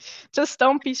Just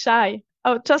don't be shy.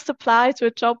 Oh, just apply to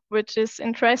a job which is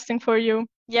interesting for you.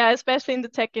 Yeah, especially in the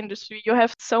tech industry. You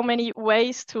have so many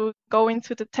ways to go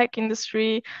into the tech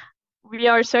industry. We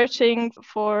are searching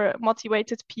for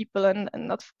motivated people and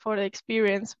not for the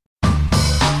experience.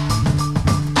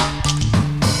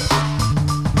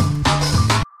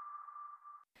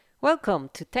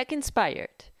 Welcome to Tech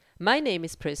Inspired. My name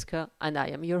is Priska and I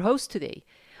am your host today.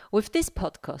 With this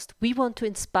podcast, we want to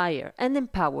inspire and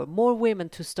empower more women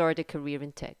to start a career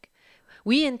in tech.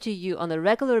 We interview on a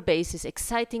regular basis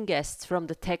exciting guests from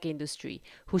the tech industry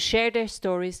who share their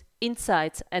stories,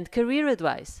 insights, and career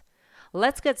advice.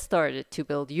 Let's get started to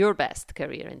build your best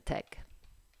career in tech.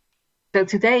 So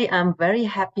today I'm very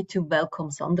happy to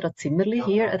welcome Sandra Zimmerli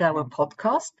here at our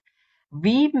podcast.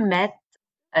 We met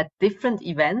at different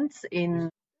events in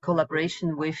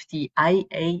collaboration with the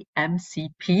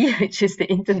IAMCP, which is the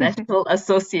International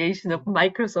Association of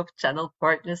Microsoft Channel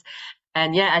Partners.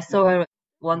 And yeah, I saw her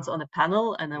once on a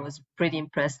panel and I was pretty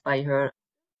impressed by her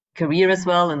career as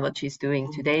well and what she's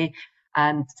doing today.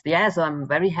 And yeah, so I'm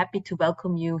very happy to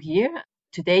welcome you here.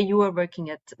 Today you are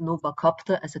working at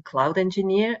novaCapta as a cloud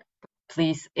engineer.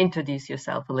 Please introduce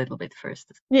yourself a little bit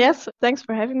first. Yes, thanks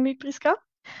for having me, Priska.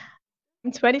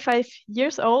 I'm 25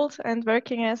 years old and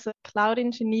working as a cloud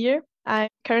engineer. I'm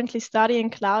currently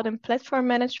studying cloud and platform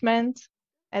management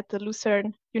at the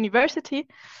Lucerne University.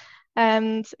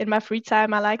 And in my free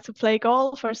time, I like to play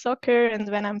golf or soccer. And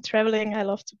when I'm traveling, I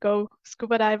love to go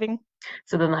scuba diving.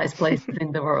 So the nice places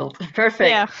in the world. Perfect.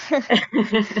 Yeah.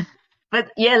 But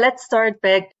yeah, let's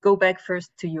go back first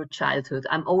to your childhood.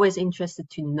 I'm always interested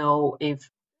to know if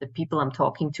the people I'm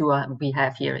talking to, we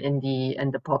have here in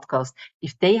the podcast,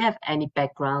 if they have any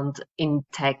background in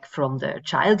tech from their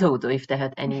childhood, or if they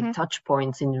had any touch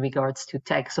points in regards to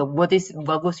tech. So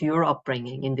what was your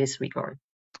upbringing in this regard?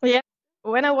 Yeah,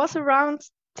 when I was around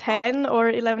 10 or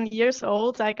 11 years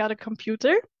old, I got a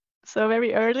computer, so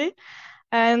very early.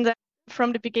 And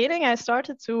from the beginning, I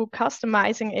started to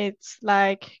customizing it,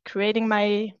 like creating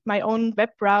my own web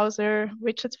browser,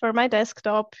 widgets for my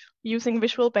desktop, using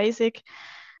Visual Basic.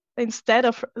 Instead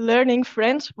of learning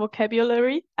French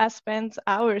vocabulary, I spent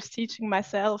hours teaching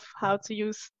myself how to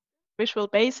use Visual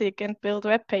Basic and build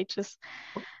web pages.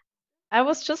 I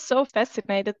was just so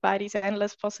fascinated by these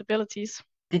endless possibilities.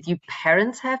 Did your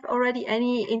parents have already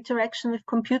any interaction with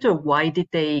computer? Why did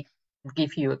they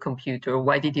give you a computer?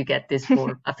 Why did you get this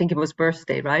for? I think it was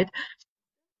birthday, right?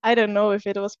 I don't know if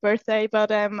it was birthday,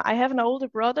 but I have an older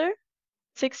brother,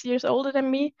 6 years older than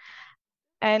me,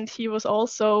 and he was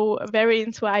also very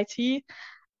into IT.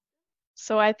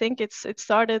 So I think it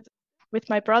started with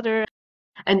my brother.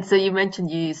 And so you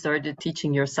mentioned you started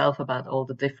teaching yourself about all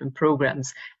the different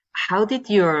programs. How did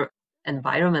your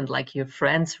environment, like your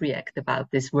friends, react about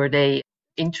this? Were they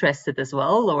interested as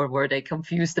well, or were they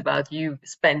confused about you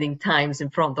spending times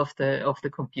in front of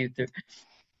the computer?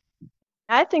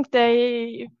 I think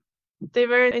they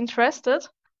were interested,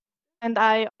 and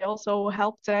I also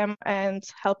helped them and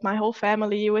helped my whole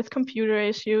family with computer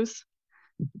issues.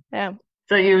 Yeah.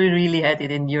 So you really had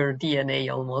it in your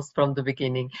DNA almost from the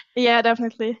beginning. Yeah,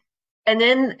 definitely. And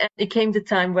then it came the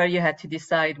time where you had to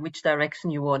decide which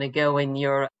direction you want to go in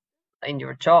your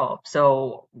job.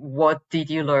 So what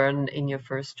did you learn in your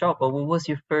first job, or what was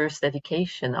your first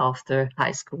education after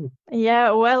high school?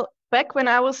 Yeah, well, back when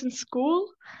I was in school,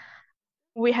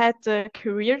 we had the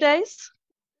career days.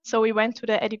 So we went to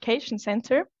the education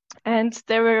center and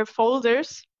there were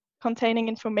folders containing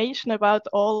information about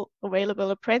all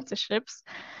available apprenticeships.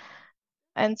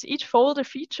 And each folder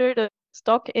featured a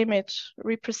stock image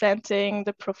representing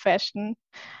the profession.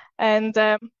 And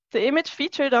the image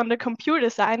featured on the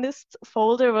computer scientist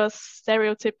folder was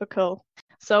stereotypical.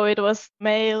 So it was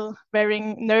male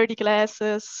wearing nerdy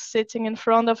glasses, sitting in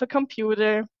front of a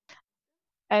computer,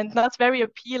 and not very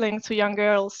appealing to young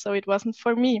girls. So it wasn't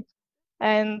for me.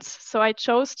 And so I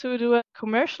chose to do a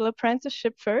commercial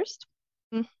apprenticeship first.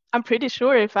 I'm pretty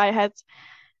sure if I had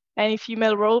any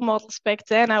female role models back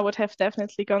then, I would have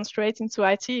definitely gone straight into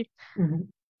IT.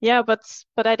 Yeah, but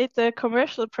I did the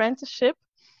commercial apprenticeship.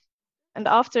 And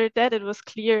after that, it was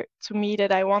clear to me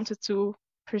that I wanted to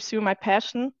pursue my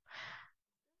passion.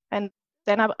 And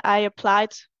then I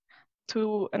applied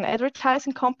to an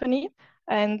advertising company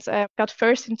and got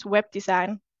first into web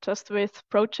design, just with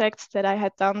projects that I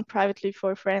had done privately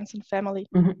for friends and family.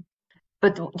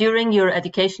 But during your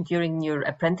education, during your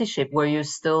apprenticeship, were you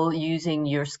still using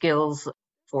your skills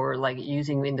for like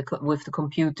using with the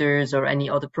computers or any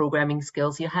other programming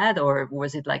skills you had, or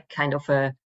was it like kind of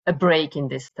a break in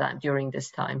this time during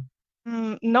this time?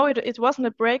 No, it wasn't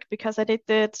a break because I did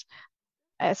it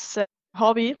as a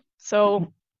hobby.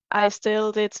 So I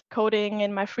still did coding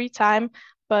in my free time,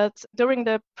 but during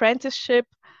the apprenticeship,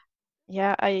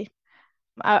 yeah, I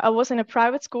was in a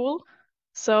private school,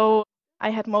 so I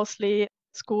had mostly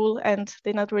school and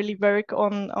did not really work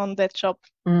on that job.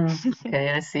 Okay,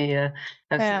 I see. I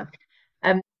see. Yeah.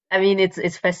 Um, I mean,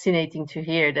 it's fascinating to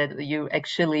hear that you're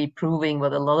actually proving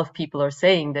what a lot of people are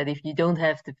saying, that if you don't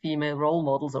have the female role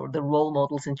models or the role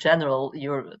models in general,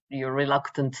 you're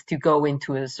reluctant to go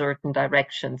into a certain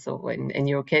direction. So in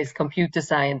your case, computer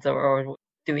science or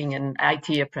doing an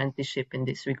IT apprenticeship in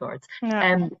this regard.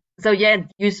 Yeah. So yeah,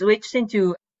 you switched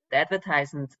into the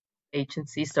advertisement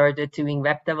agency, started doing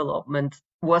web development.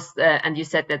 And you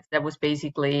said that that was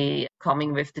basically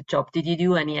coming with the job. Did you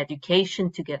do any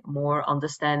education to get more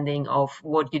understanding of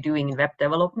what you're doing in web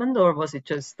development, or was it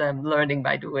just learning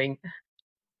by doing?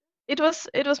 It was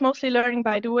mostly learning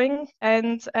by doing,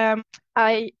 and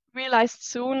I realized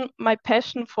soon my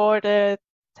passion for the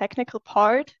technical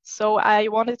part. So I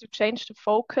wanted to change the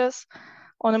focus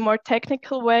on a more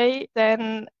technical way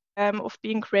than of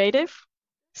being creative.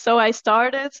 So I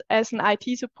started as an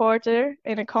IT supporter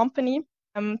in a company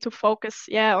to focus,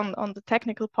 on the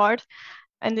technical part.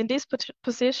 And in this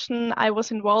position, I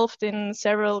was involved in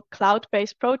several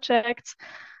cloud-based projects,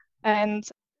 and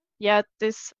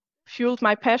this fueled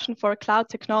my passion for cloud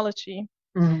technology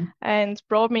and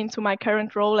brought me into my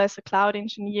current role as a cloud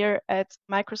engineer at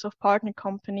Microsoft partner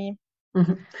company.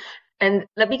 And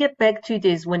let me get back to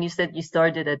this. When you said you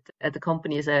started at the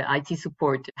company as an IT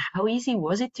support, how easy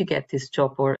was it to get this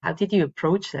job, or how did you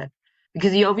approach that?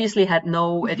 Because you obviously had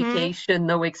no education,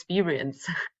 no experience.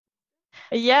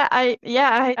 I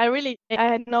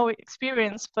had no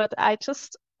experience, but I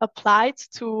just applied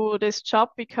to this job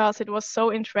because it was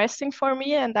so interesting for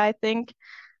me, and I think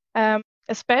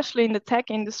especially in the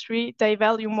tech industry, they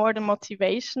value more the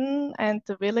motivation and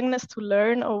the willingness to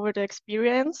learn over the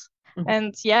experience.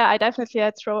 And I definitely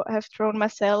have thrown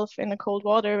myself in the cold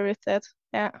water with that.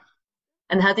 Yeah.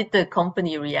 And how did the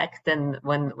company react then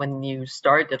when you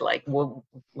started? Like,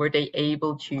 were they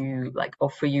able to like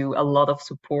offer you a lot of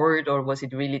support, or was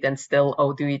it really then still,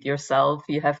 oh, do it yourself?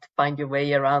 You have to find your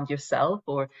way around yourself,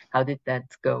 or how did that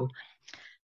go?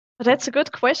 That's a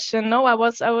good question. No, I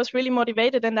was really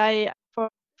motivated, and I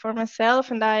for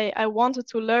myself, and I wanted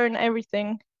to learn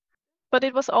everything. But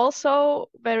it was also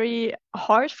very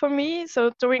hard for me.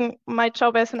 So during my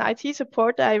job as an IT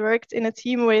supporter, I worked in a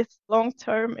team with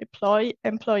long-term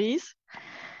employees,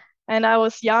 and I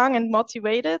was young and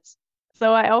motivated.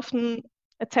 So I often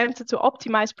attempted to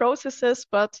optimize processes,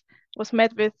 but was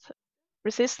met with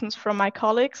resistance from my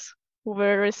colleagues who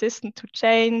were resistant to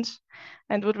change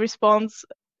and would respond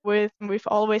with, "We've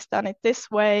always done it this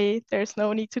way. There's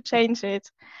no need to change it."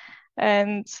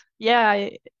 And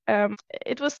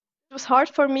it was hard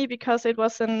for me because it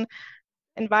was an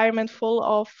environment full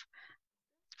of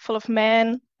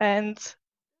men, and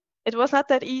it was not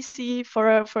that easy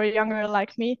for a young girl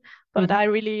like me, but I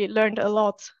really learned a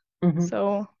lot.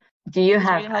 So do you it was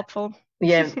have really helpful.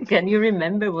 Yeah, can you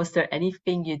remember, was there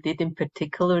anything you did in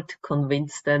particular to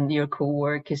convince then your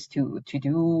coworkers to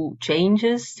do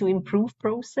changes to improve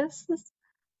processes?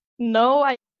 No,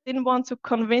 I didn't want to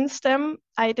convince them.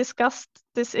 I discussed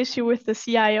this issue with the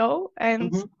CIO,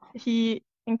 and he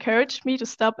encouraged me to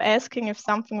stop asking if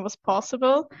something was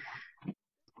possible.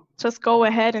 Just go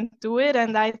ahead and do it.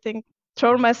 And I think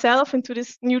throw myself into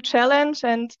this new challenge,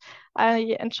 and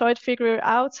I enjoyed figuring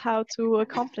out how to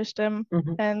accomplish them.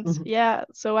 And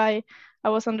so I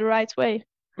was on the right way.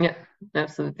 Yeah,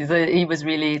 absolutely. So he was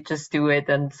really just do it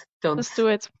and don't Just do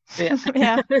it. Yeah.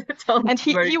 Yeah. Don't And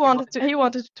worry he too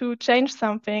wanted to change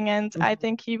something, and I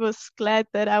think he was glad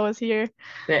that I was here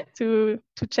to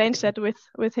change that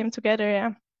with him together.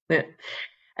 Yeah. Yeah.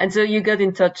 And so you got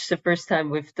in touch the first time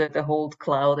with the whole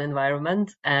cloud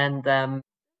environment and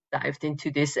dived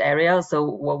into this area.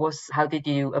 So how did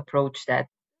you approach that?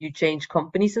 You change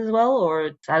companies as well,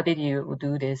 or how did you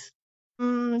do this?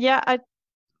 I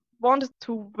wanted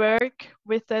to work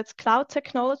with that cloud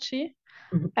technology,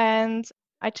 and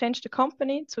I changed the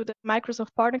company to the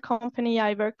Microsoft partner company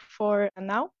I work for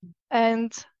now,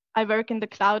 and I work in the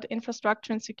cloud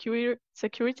infrastructure and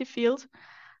security field.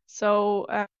 So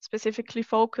specifically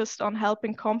focused on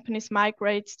helping companies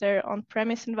migrate their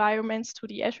on-premise environments to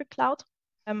the Azure cloud.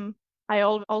 I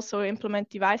also implement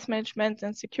device management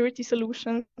and security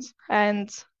solutions, and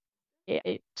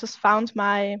I just found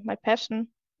my passion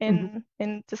in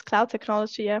this cloud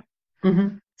technology. Yeah.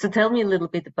 So tell me a little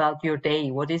bit about your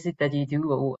day. What is it that you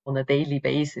do on a daily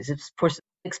basis?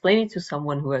 Explain it to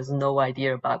someone who has no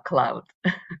idea about cloud.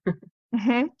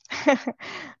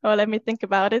 Well, let me think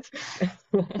about it.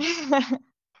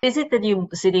 Is it that you're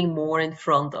sitting more in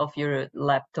front of your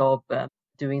laptop,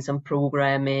 doing some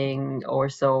programming or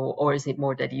so, or is it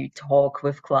more that you talk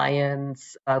with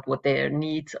clients about what their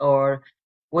needs are?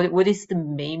 What is the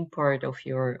main part of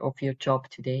your job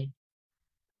today?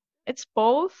 It's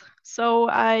both. So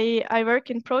I work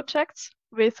in projects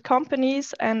with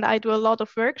companies and I do a lot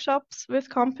of workshops with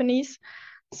companies.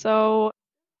 So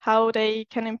how they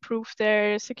can improve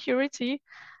their security.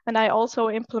 And I also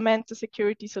implement the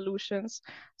security solutions.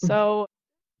 So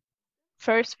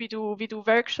first we do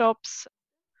workshops.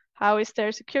 How is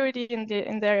their security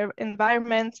in their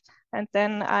environment? And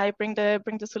then I bring the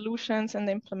solutions and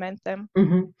implement them.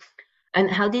 Mm-hmm.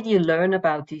 And how did you learn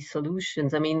about these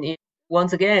solutions? I mean,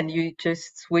 once again, you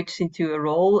just switched into a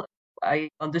role. I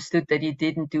understood that you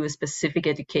didn't do a specific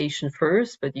education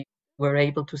first, but you were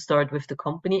able to start with the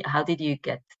company. How did you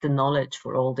get the knowledge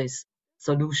for all these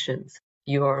solutions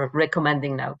you're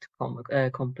recommending now to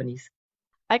companies?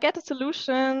 I get the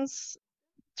solutions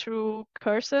through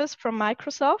courses from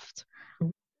Microsoft.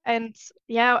 Mhm. And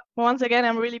yeah, once again,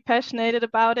 I'm really passionate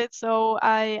about it. So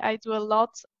I do a lot.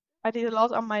 I did a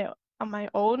lot on my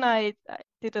own. I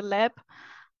did a lab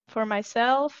for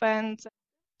myself and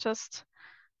just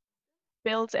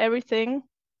built everything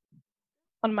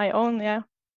on my own. Yeah.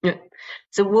 Yeah.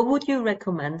 So what would you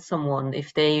recommend someone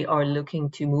if they are looking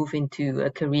to move into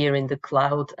a career in the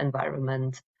cloud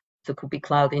environment? So it could be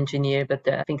cloud engineer, but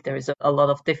I think there is a lot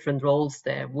of different roles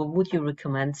there. What would you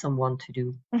recommend someone to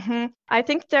do? I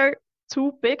think there are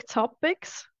two big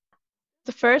topics.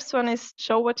 The first one is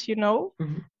show what you know,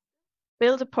 Mhm.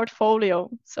 build a portfolio.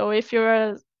 So if you're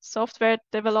a software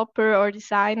developer or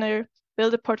designer,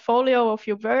 build a portfolio of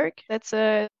your work. That's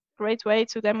a great way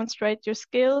to demonstrate your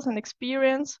skills and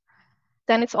experience.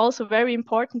 Then it's also very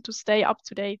important to stay up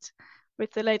to date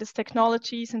with the latest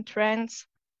technologies and trends.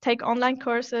 Take online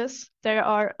courses. There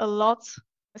are a lot,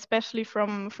 especially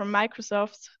from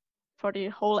Microsoft for the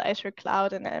whole Azure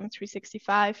cloud and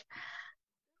M365.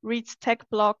 Read tech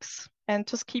blogs and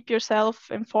just keep yourself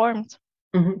informed.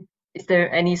 Mhm. Is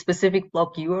there any specific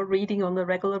blog you are reading on a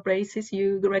regular basis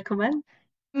you recommend?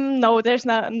 No, there's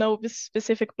no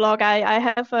specific blog. I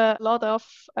have a lot of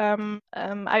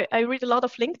I read a lot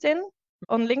of LinkedIn.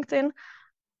 On LinkedIn,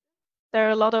 there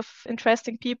are a lot of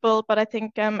interesting people, but I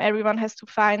think everyone has to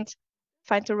find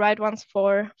the right ones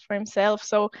for himself.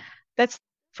 So that's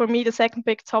for me the second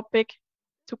big topic: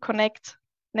 to connect,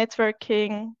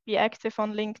 networking, be active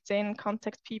on LinkedIn,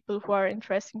 contact people who are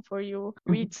interesting for you,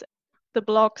 read the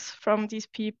blogs from these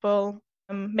people.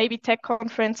 Maybe tech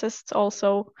conferences is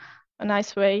also a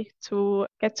nice way to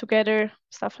get together,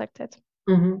 stuff like that.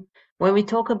 Mhm. When we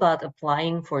talk about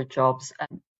applying for jobs,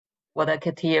 what I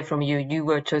could hear from you, you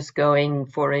were just going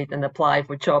for it and apply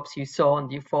for jobs you saw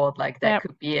and you thought like that Yeah.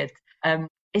 could be it.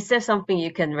 Is there something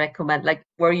you can recommend? Like,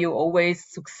 were you always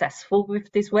successful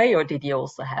with this way, or did you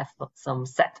also have some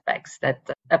setbacks that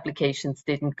applications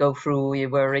didn't go through, you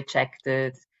were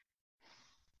rejected?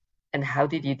 And how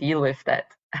did you deal with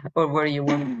that? Or were you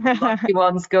one of the lucky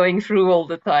ones going through all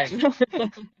the time?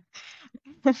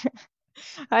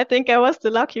 I think I was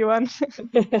the lucky one.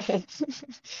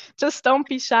 Just don't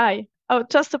be shy. Oh,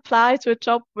 just apply to a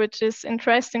job which is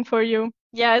interesting for you.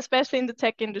 Yeah, especially in the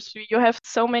tech industry. You have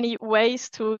so many ways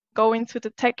to go into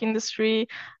the tech industry,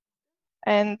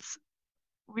 and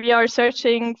we are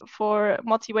searching for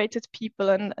motivated people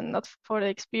and not for the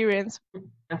experience.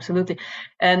 Absolutely.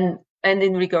 And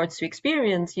in regards to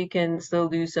experience, you can still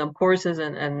do some courses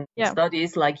and Yeah.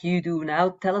 studies like you do now.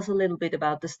 Tell us a little bit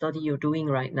about the study you're doing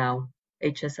right now,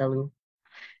 HSLU.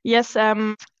 Yes,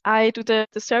 I do the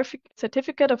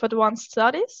certificate of advanced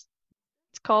studies.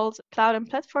 It's called Cloud and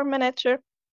Platform Manager.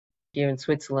 Here in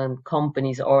Switzerland,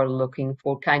 companies are looking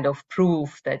for kind of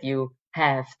proof that you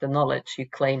have the knowledge you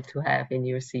claim to have in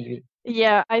your CV.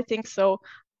 Yeah, I think so.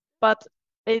 But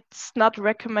it's not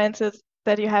recommended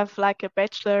that you have like a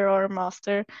bachelor or a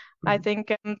master. I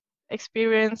think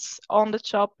experience on the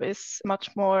job is much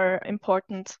more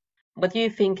important. What do you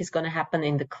think is going to happen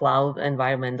in the cloud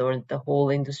environment or the whole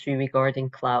industry regarding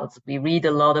clouds? We read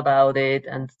a lot about it,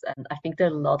 and I think there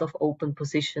are a lot of open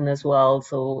position as well.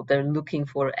 So they're looking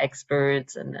for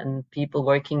experts and people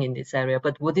working in this area.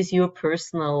 But what is your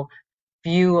personal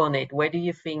view on it? Where do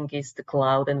you think is the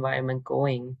cloud environment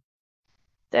going?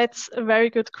 That's a very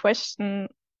good question,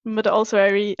 but also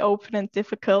very open and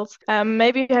difficult.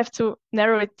 Maybe you have to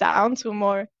narrow it down to a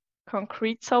more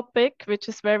concrete topic, which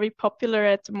is very popular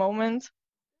at the moment.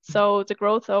 So the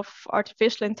growth of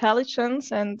artificial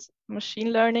intelligence and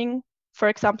machine learning, for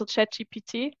example,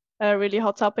 ChatGPT, a really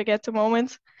hot topic at the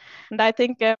moment. And I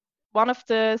think one of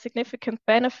the significant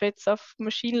benefits of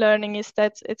machine learning is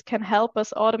that it can help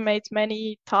us automate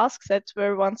many tasks that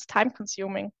were once time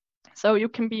consuming. So you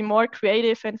can be more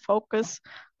creative and focus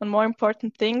on more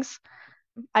important things.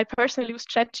 I personally use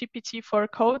ChatGPT for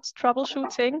code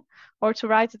troubleshooting or to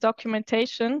write the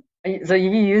documentation. So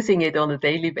you're using it on a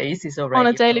daily basis already? On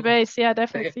a daily basis, yeah,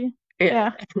 definitely.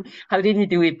 Yeah. How did you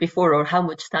do it before, or how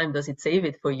much time does it save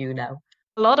it for you now?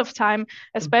 A lot of time,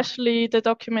 especially the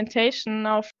documentation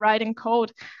of writing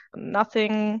code.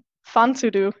 Nothing fun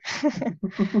to do.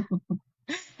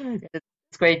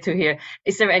 It's great to hear.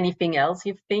 Is there anything else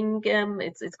you think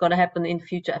it's going to happen in the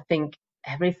future? I think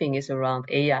everything is around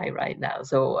AI right now.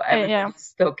 So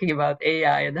everybody's talking about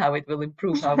AI and how it will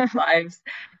improve our lives.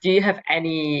 Do you have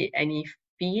any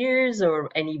fears or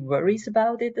any worries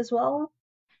about it as well?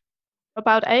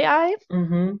 About AI?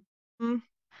 Mm-hmm.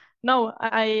 No,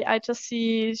 I just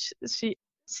see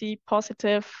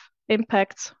positive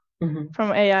impacts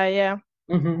from AI. Yeah.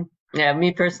 Mm-hmm. Yeah,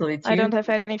 me personally too. I don't have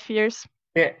any fears.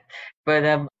 Yeah, but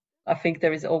I think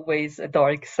there is always a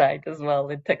dark side as well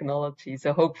in technology.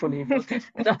 So hopefully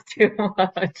not too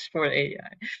much for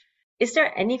AI. Is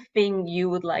there anything you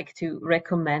would like to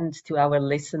recommend to our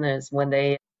listeners when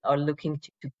they are looking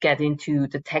to get into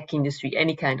the tech industry,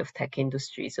 any kind of tech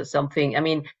industry? So something, I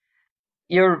mean,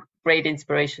 you're great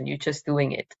inspiration. You're just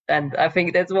doing it. And I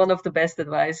think that's one of the best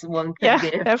advice one can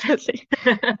give. Yeah, definitely.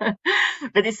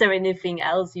 But is there anything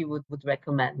else you would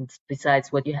recommend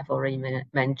besides what you have already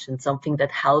mentioned, something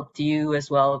that helped you as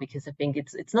well? Because I think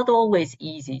it's not always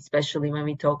easy, especially when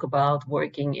we talk about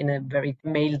working in a very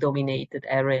male-dominated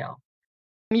area.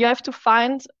 You have to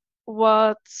find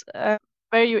what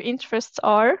where your interests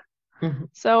are.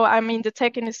 So, I mean, the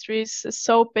tech industry is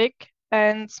so big,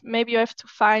 and maybe you have to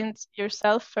find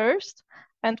yourself first,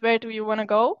 and where do you want to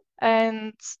go?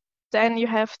 And then you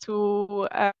have to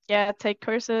take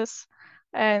courses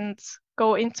and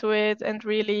go into it and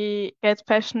really get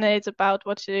passionate about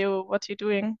what you're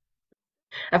doing.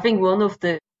 I think one of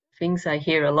the things I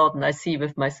hear a lot and I see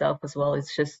with myself as well,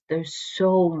 it's just there's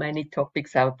so many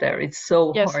topics out there. It's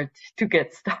so hard to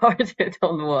get started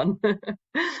on one.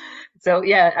 So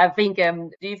yeah, I think do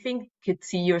you think you could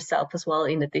see yourself as well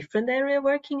in a different area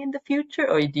working in the future,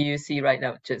 or do you see right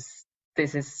now just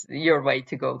this is your way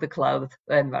to go, the cloud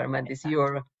environment is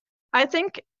your... I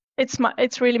think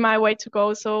it's really my way to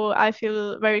go. So I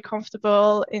feel very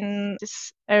comfortable in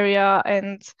this area,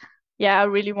 and I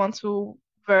really want to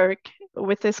work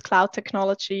with this cloud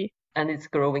technology. And it's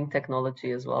growing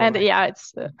technology as well. And right?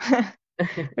 It's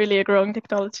really a growing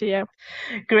technology. Yeah.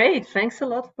 Great. Thanks a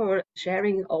lot for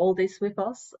sharing all this with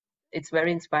us. It's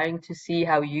very inspiring to see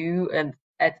how you, and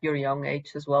at your young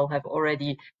age as well, have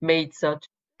already made such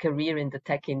a career in the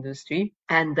tech industry.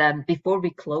 And before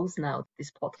we close now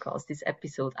this podcast, this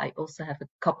episode, I also have a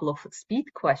couple of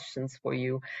speed questions for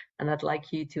you. And I'd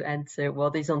like you to answer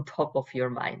what is on top of your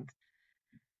mind.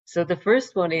 So the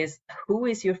first one is, who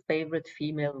is your favorite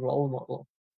female role model?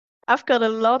 I've got a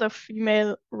lot of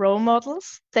female role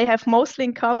models. They have mostly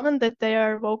in common that they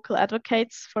are vocal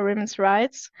advocates for women's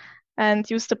rights and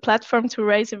use the platform to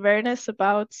raise awareness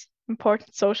about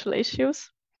important social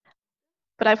issues.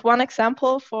 But I have one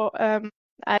example for,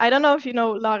 I don't know if you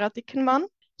know Lara Dickenmann.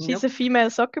 She's a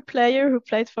female soccer player who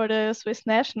played for the Swiss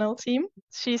national team.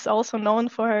 She's also known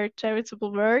for her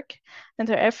charitable work and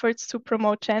her efforts to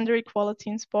promote gender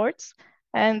equality in sports.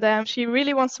 And she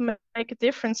really wants to make a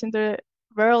difference in the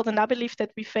world. And I believe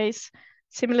that we face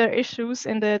similar issues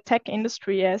in the tech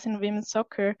industry as in women's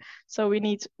soccer. So we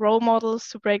need role models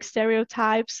to break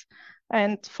stereotypes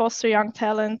and foster young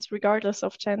talent regardless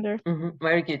of gender.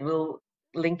 Very good. We'll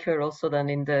link her also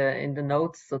then in the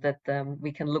notes so that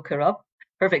we can look her up.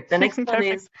 Perfect. The next one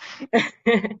is,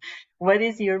 what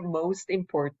is your most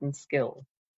important skill?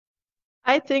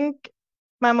 I think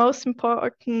my most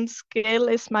important skill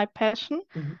is my passion.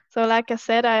 So like I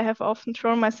said, I have often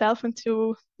thrown myself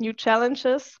into new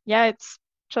challenges. Yeah, it's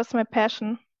just my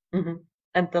passion.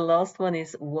 And the last one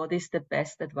is, what is the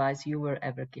best advice you were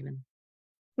ever given?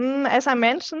 As I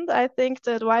mentioned, I think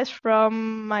the advice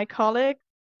from my colleague,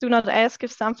 do not ask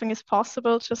if something is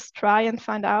possible, just try and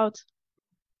find out.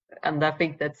 And I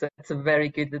think that's a very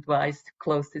good advice to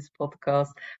close this podcast.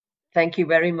 Thank you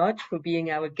very much for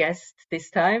being our guest this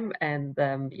time. And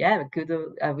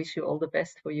I wish you all the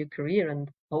best for your career and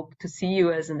hope to see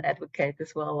you as an advocate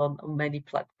as well on many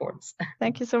platforms.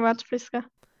 Thank you so much, Priska.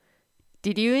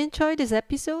 Did you enjoy this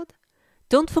episode?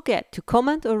 Don't forget to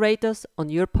comment or rate us on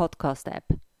your podcast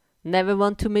app. Never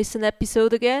want to miss an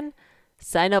episode again?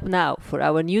 Sign up now for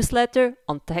our newsletter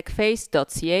on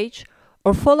techface.ch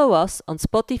or follow us on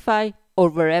Spotify or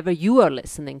wherever you are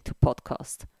listening to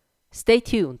podcasts. Stay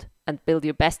tuned. and build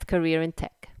your best career in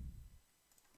tech.